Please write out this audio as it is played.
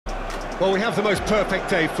Well, we have the most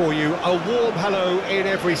perfect day for you. A warm hello in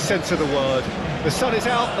every sense of the word. The sun is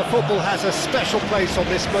out, the football has a special place on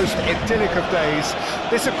this most idyllic of days.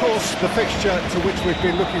 This, of course, the fixture to which we've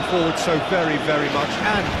been looking forward so very, very much,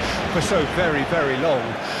 and for so very, very long.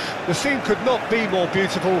 The scene could not be more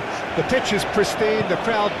beautiful. The pitch is pristine, the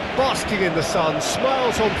crowd basking in the sun,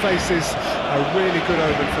 smiles on faces. A really good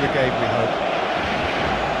omen for the game, we hope.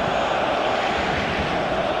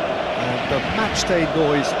 The matchday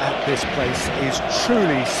noise at this place is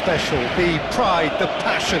truly special. The pride, the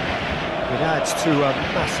passion, it adds to a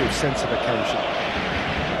massive sense of occasion.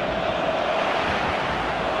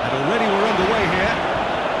 And already we're underway here.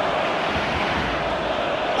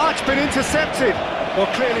 Oh, it's been intercepted. Well,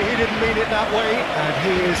 clearly he didn't mean it that way, and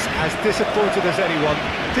he is as disappointed as anyone.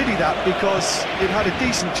 Did he that? Because it had a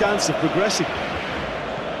decent chance of progressing.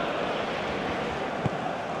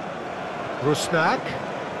 Rusnak.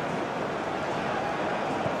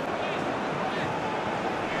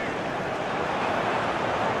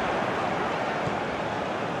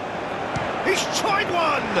 He's tried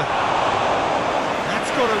one!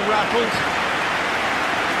 That's got him rattled.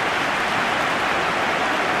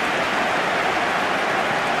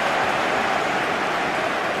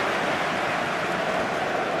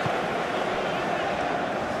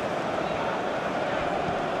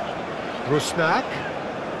 Rusnak.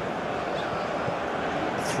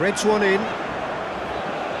 Threads one in.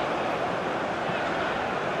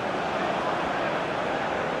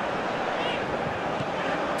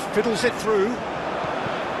 Fiddles it through.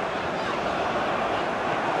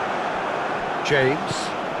 James.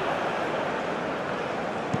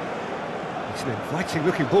 It's an inviting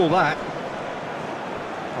looking ball, that.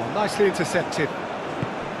 Oh, nicely intercepted.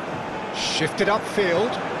 Shifted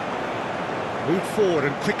upfield. Moved forward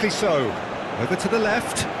and quickly so. Over to the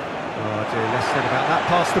left. Oh dear, less said about that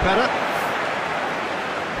pass the better.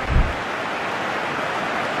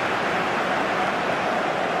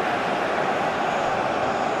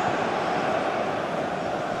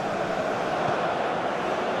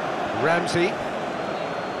 Ramsey.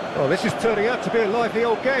 Oh, this is turning out to be a lively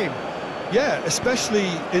old game. Yeah, especially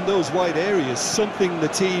in those wide areas, something the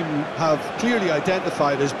team have clearly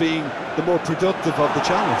identified as being the more productive of the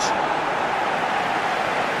channels.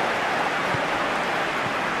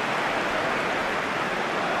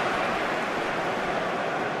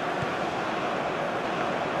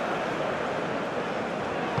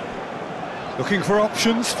 Looking for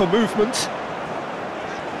options for movement.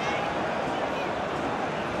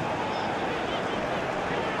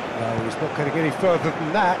 No, he's not going to get any further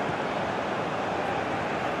than that.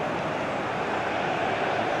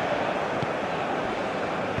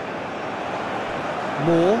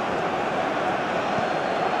 Moore.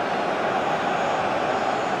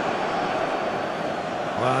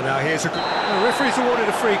 Well, now here's a good... The referee's awarded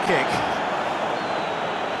a free kick.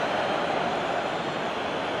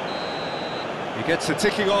 He gets the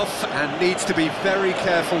ticking off and needs to be very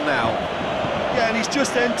careful now. Yeah, and he's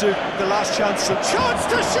just entered the last chance. Chance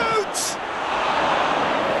to shoot!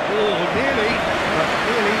 Oh, nearly, but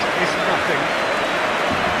nearly is nothing.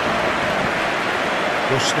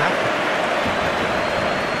 Rusnak.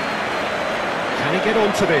 Can he get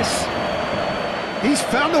onto this? He's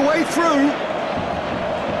found a way through.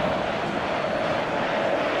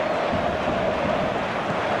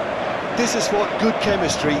 This is what good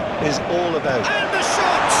chemistry is all about. And the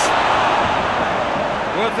shot!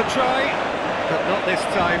 Worth a try, but not this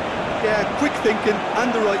time. Yeah, quick thinking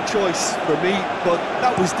and the right choice for me, but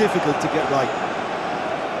that was difficult to get right.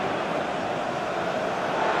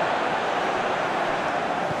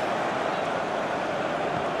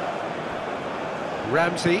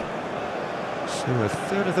 Ramsey. So a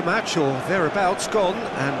third of the match, or thereabouts, gone,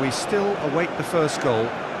 and we still await the first goal.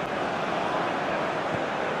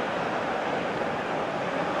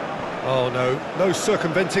 Oh no, no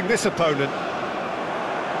circumventing this opponent.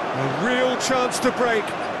 A real chance to break.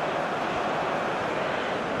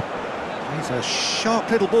 He's a sharp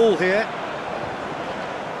little ball here.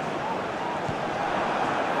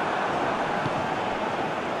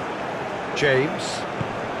 James.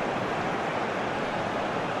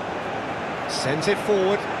 Sends it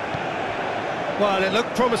forward. Well, it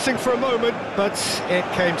looked promising for a moment, but it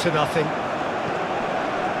came to nothing.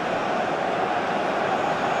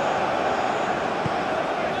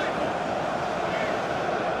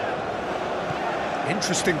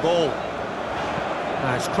 Interesting ball.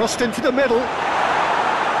 Now it's crossed into the middle.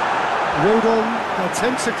 Rodon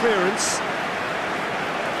attempts a clearance.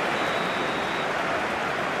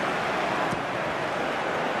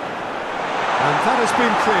 And that has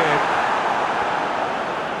been cleared.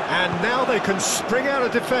 And now they can spring out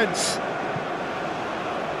of defence.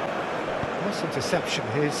 Nice interception,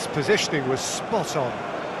 his positioning was spot on.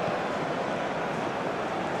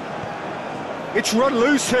 It's run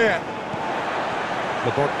loose here.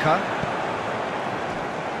 Lobotka.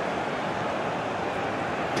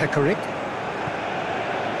 Pekarik.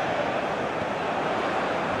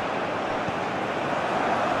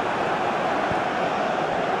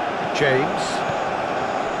 James.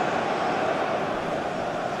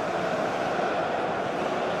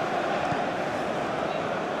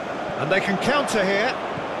 And they can counter here.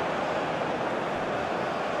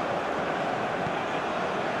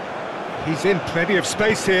 He's in plenty of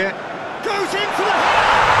space here. Goes in for the goal!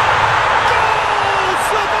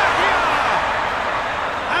 Slovakia!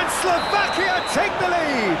 And Slovakia take the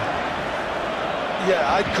lead.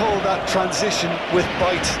 Yeah, I'd call that transition with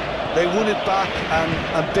bite. They won it back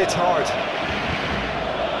and bit hard.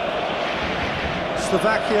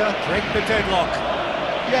 Slovakia break the deadlock.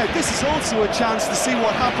 Yeah, this is also a chance to see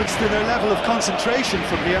what happens to their level of concentration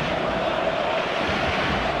from here.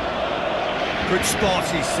 Good spot,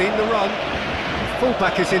 he's seen the run. The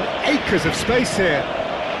fullback is in acres of space here.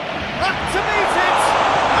 Up to meet it!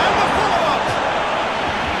 And the follow-up!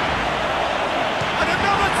 And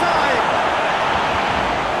another time!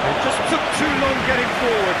 It just took too long getting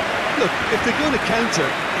forward. Look, if they're going to counter,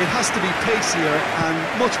 it has to be pacier and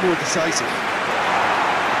much more decisive.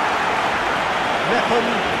 Mepham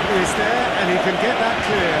is there, and he can get that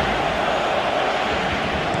clear.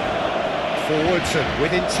 Forwards and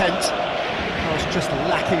with intent. I was just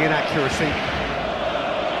lacking in accuracy.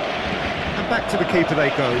 And back to the keeper they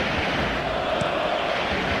go.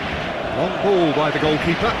 Long ball by the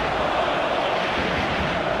goalkeeper.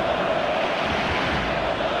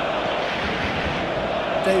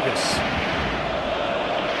 Davis.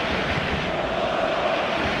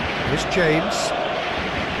 Here's James.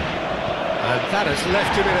 And that has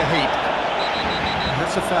left him in a heap.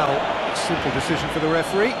 That's a foul. Simple decision for the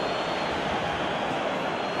referee.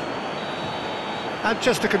 And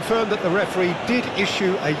just to confirm that the referee did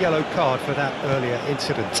issue a yellow card for that earlier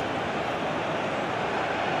incident.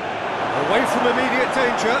 Away from immediate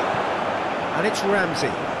danger. And it's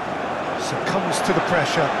Ramsey. Succumbs to the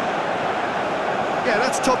pressure. Yeah,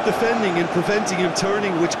 that's top defending and preventing him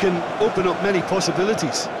turning, which can open up many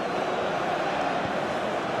possibilities.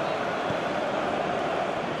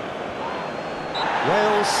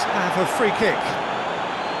 Wales have a free kick.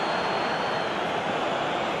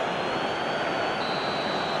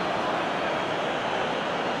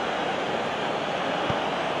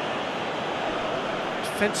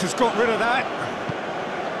 Defence has got rid of that.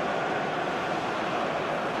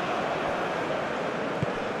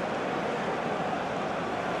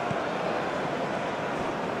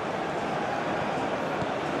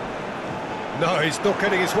 No, he's not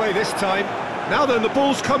getting his way this time. Now then, the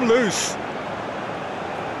ball's come loose.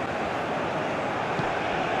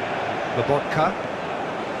 Lobotka.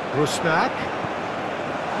 Rusnak.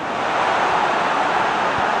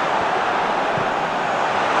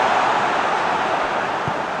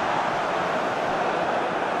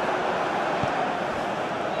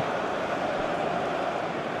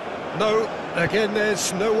 No, again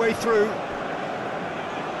there's no way through.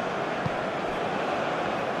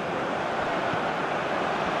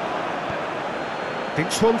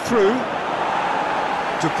 Thinks one through.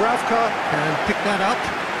 Dubravka can pick that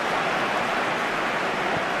up.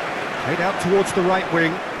 Played out towards the right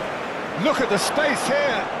wing. Look at the space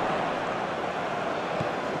here.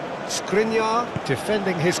 Skriniar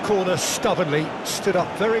defending his corner stubbornly. Stood up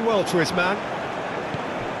very well to his man.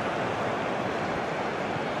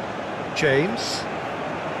 James.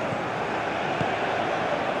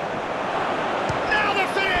 Now the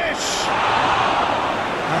finish!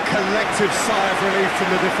 A collective sigh of relief from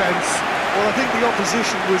the defence. Well, I think the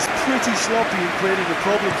opposition was pretty sloppy in creating a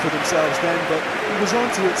problem for themselves then, but he was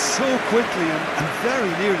onto it so quickly and very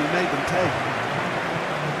nearly made them pay.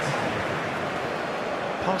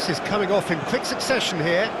 Passes coming off in quick succession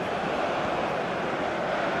here.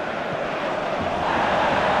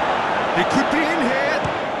 It could be in here.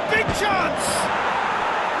 Big chance!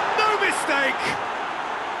 No mistake!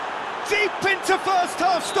 Deep into first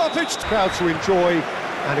half stoppage. Crowd to enjoy,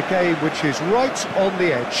 and a game which is right on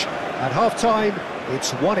the edge. At half-time,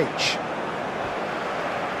 it's 1 each.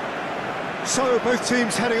 So, both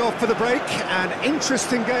teams heading off for the break. An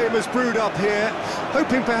interesting game has brewed up here,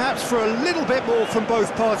 hoping perhaps for a little bit more from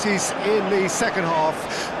both parties in the second half,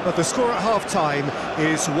 but the score at half-time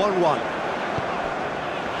is 1-1.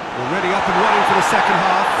 Already up and running for the second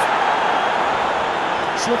half.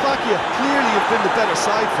 Slovakia clearly have been the better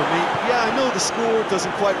side for me. Yeah, I know the score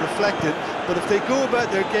doesn't quite reflect it, but if they go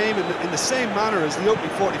about their game in the same manner as the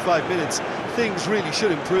opening 45 minutes, things really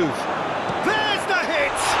should improve. There's the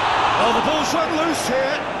hit! Oh, the ball's run loose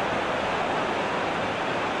here.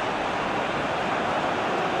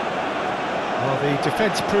 Well, the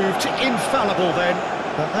defence proved infallible then,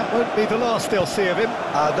 but that won't be the last they'll see of him.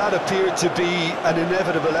 That appeared to be an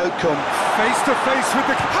inevitable outcome. Face to face with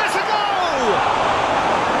the... Has a goal!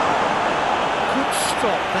 Good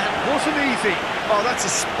stop, that wasn't easy. Oh, that's a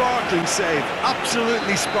sparkling save,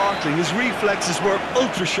 absolutely sparkling. His reflexes were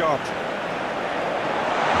ultra-sharp.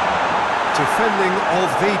 Defending of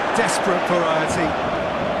the desperate variety.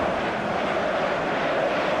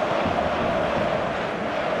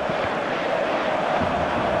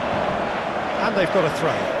 And they've got a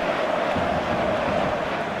throw.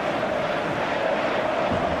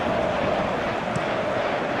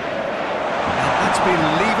 And that's been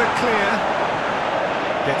levered clear.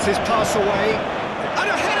 Gets his pass away. And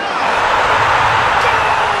a header!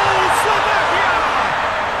 Goal! Slovakia!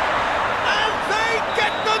 And they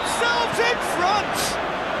get themselves in front!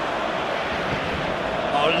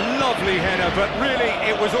 A lovely header, but really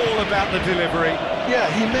it was all about the delivery. Yeah,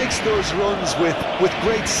 he makes those runs with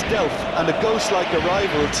great stealth and a ghost-like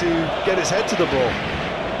arrival to get his head to the ball.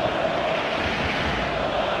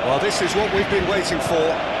 Well, this is what we've been waiting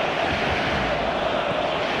for.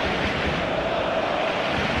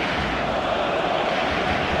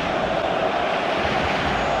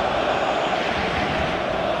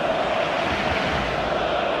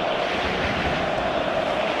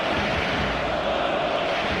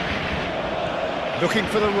 Looking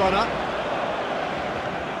for the runner.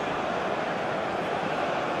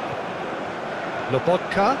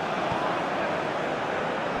 Lobotka.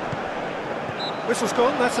 Whistle's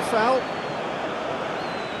gone, that's a foul.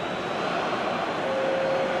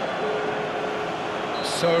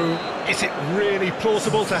 So, is it really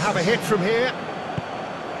plausible to have a hit from here?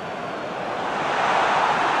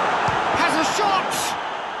 Has a shot!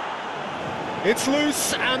 It's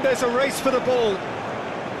loose and there's a race for the ball.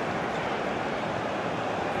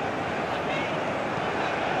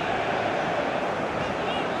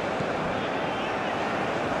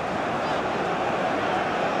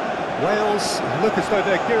 Wales look as though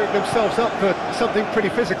they're gearing themselves up for something pretty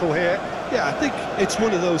physical here. Yeah, I think it's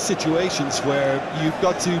one of those situations where you've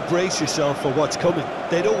got to brace yourself for what's coming.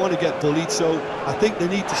 They don't want to get bullied, so I think they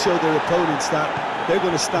need to show their opponents that they're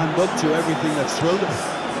going to stand up to everything that's thrown at them.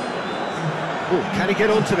 Oh, can he get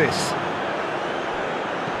onto this?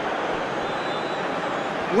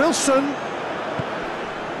 Wilson.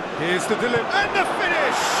 Here's the delivery. And the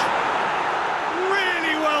finish!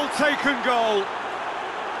 Really well taken goal.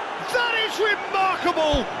 That is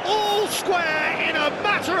remarkable! All square in a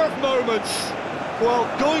matter of moments. Well,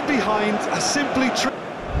 going behind a simply...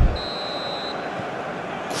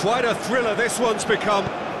 Quite a thriller this one's become.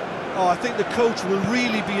 Oh, I think the coach will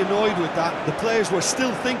really be annoyed with that. The players were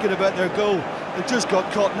still thinking about their goal and just got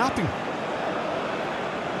caught napping.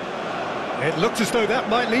 It looked as though that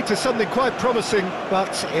might lead to something quite promising,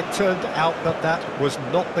 but it turned out that that was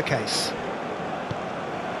not the case.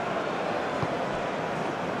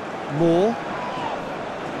 Moore.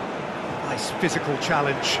 Nice physical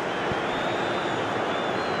challenge.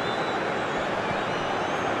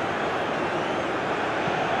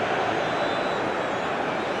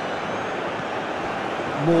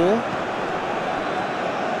 Moore.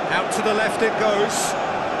 Out to the left it goes.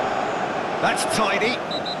 That's tidy.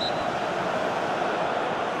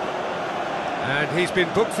 And he's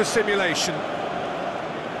been booked for simulation.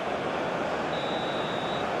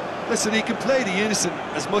 Listen, he can play the innocent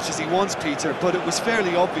as much as he wants, Peter, but it was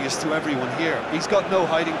fairly obvious to everyone here. He's got no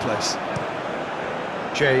hiding place.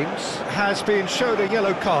 James has been shown a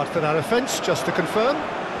yellow card for that offence, just to confirm.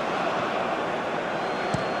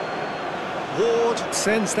 Ward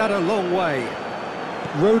sends that a long way.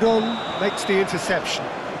 Rodon makes the interception.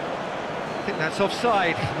 I think that's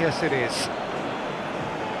offside. Yes, it is.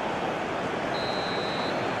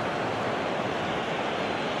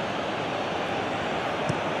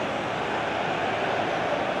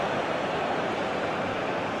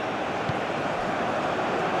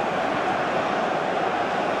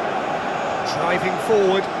 Driving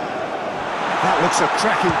forward. That looks a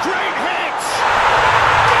cracking... Great hit!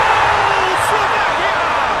 Goal, Slovakia!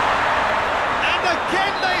 And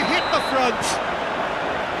again they hit the front.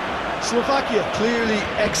 Slovakia clearly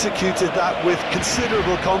executed that with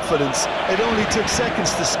considerable confidence. It only took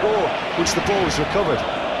seconds to score once the ball was recovered.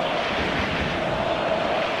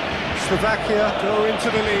 Slovakia go into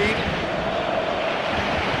the lead.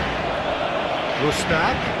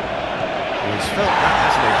 Rusnak. He's felt that,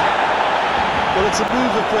 hasn't he? Well, it's a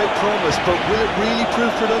move of great promise, but will it really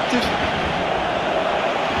prove productive?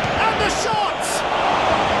 And the shot!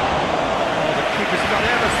 Oh, the keeper's done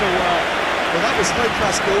ever so so well. Well, that was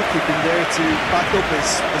high-class goalkeeping there to back up his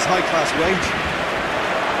high-class wage.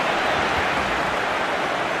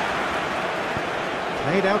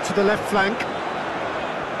 Played out to the left flank.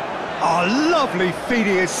 Oh, lovely feed,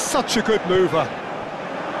 he is such a good mover.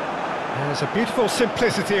 There's a beautiful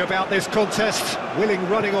simplicity about this contest. Willing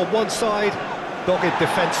running on one side, dogged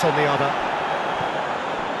defence on the other.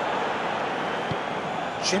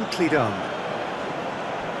 Gently done.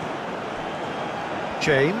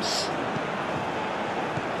 James.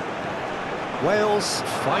 Wales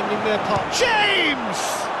finding their part. James!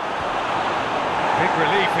 Big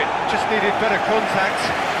relief, it just needed better contact.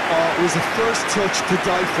 Oh, it was the first touch to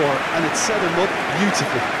die for, and it set him up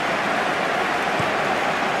beautifully.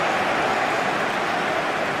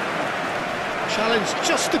 Challenge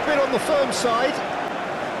just a bit on the firm side.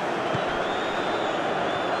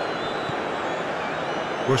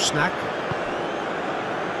 Rusnak.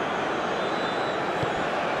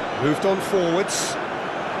 Moved on forwards.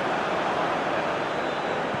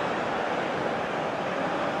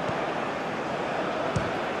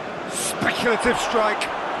 Speculative strike.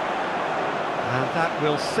 And that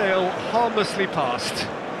will sail harmlessly past.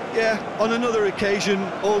 Yeah, on another occasion,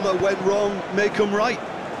 all that went wrong may come right.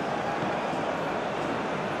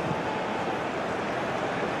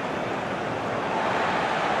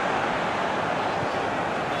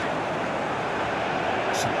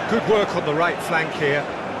 Some good work on the right flank here.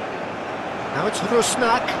 Now it's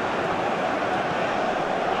Rusnak.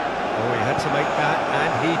 Oh, he had to make that,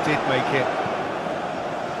 and he did make it.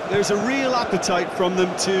 There's a real appetite from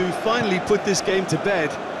them to finally put this game to bed,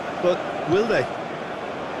 but will they?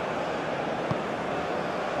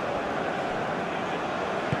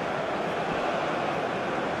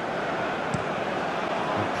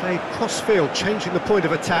 Played cross-field, changing the point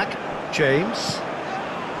of attack. James.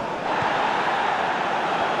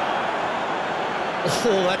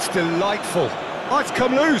 Oh, that's delightful. Oh, it's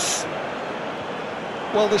come loose.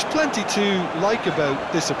 Well, there's plenty to like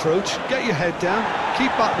about this approach. Get your head down,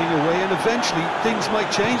 keep battling away, and eventually things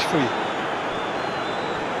might change for you.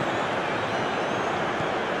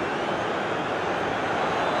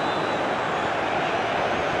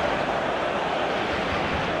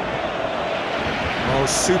 Oh,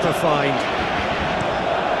 super find.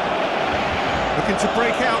 Looking to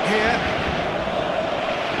break out here.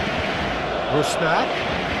 Rusnak.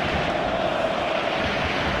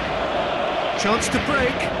 Chance to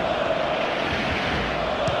break.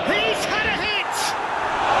 He's had a hit!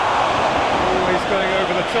 Always going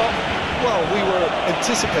over the top. Well, we were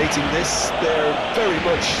anticipating this. They're very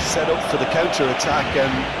much set up for the counter-attack,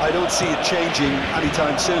 and I don't see it changing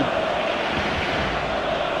anytime soon.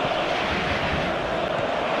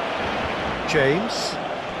 James.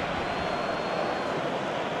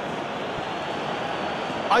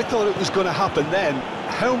 I thought it was going to happen then.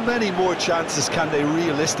 How many more chances can they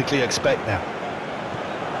realistically expect now?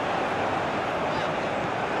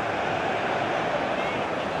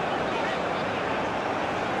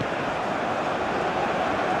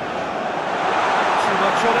 Too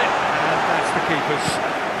much on it, and that's the keepers.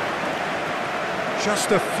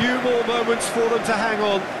 Just a few more moments for them to hang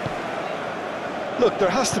on. Look,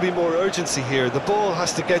 there has to be more urgency here. The ball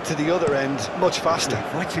has to get to the other end much faster.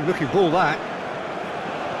 Fighting looking ball that.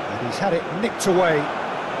 And he's had it nicked away.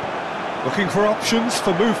 Looking for options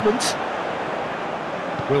for movement.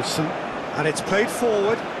 Wilson, and it's played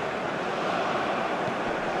forward.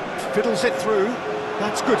 Fiddles it through.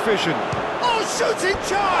 That's good vision. Oh, shooting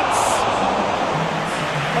chance!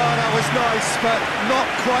 Oh, that was nice, but not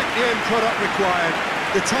quite the end product required.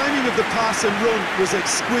 The timing of the pass and run was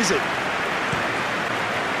exquisite.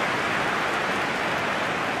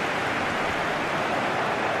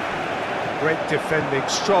 Great defending,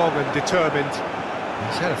 strong and determined.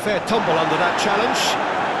 He's had a fair tumble under that challenge.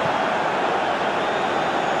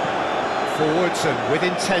 Forwards and with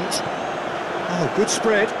intent. Oh, good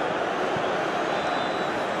spread.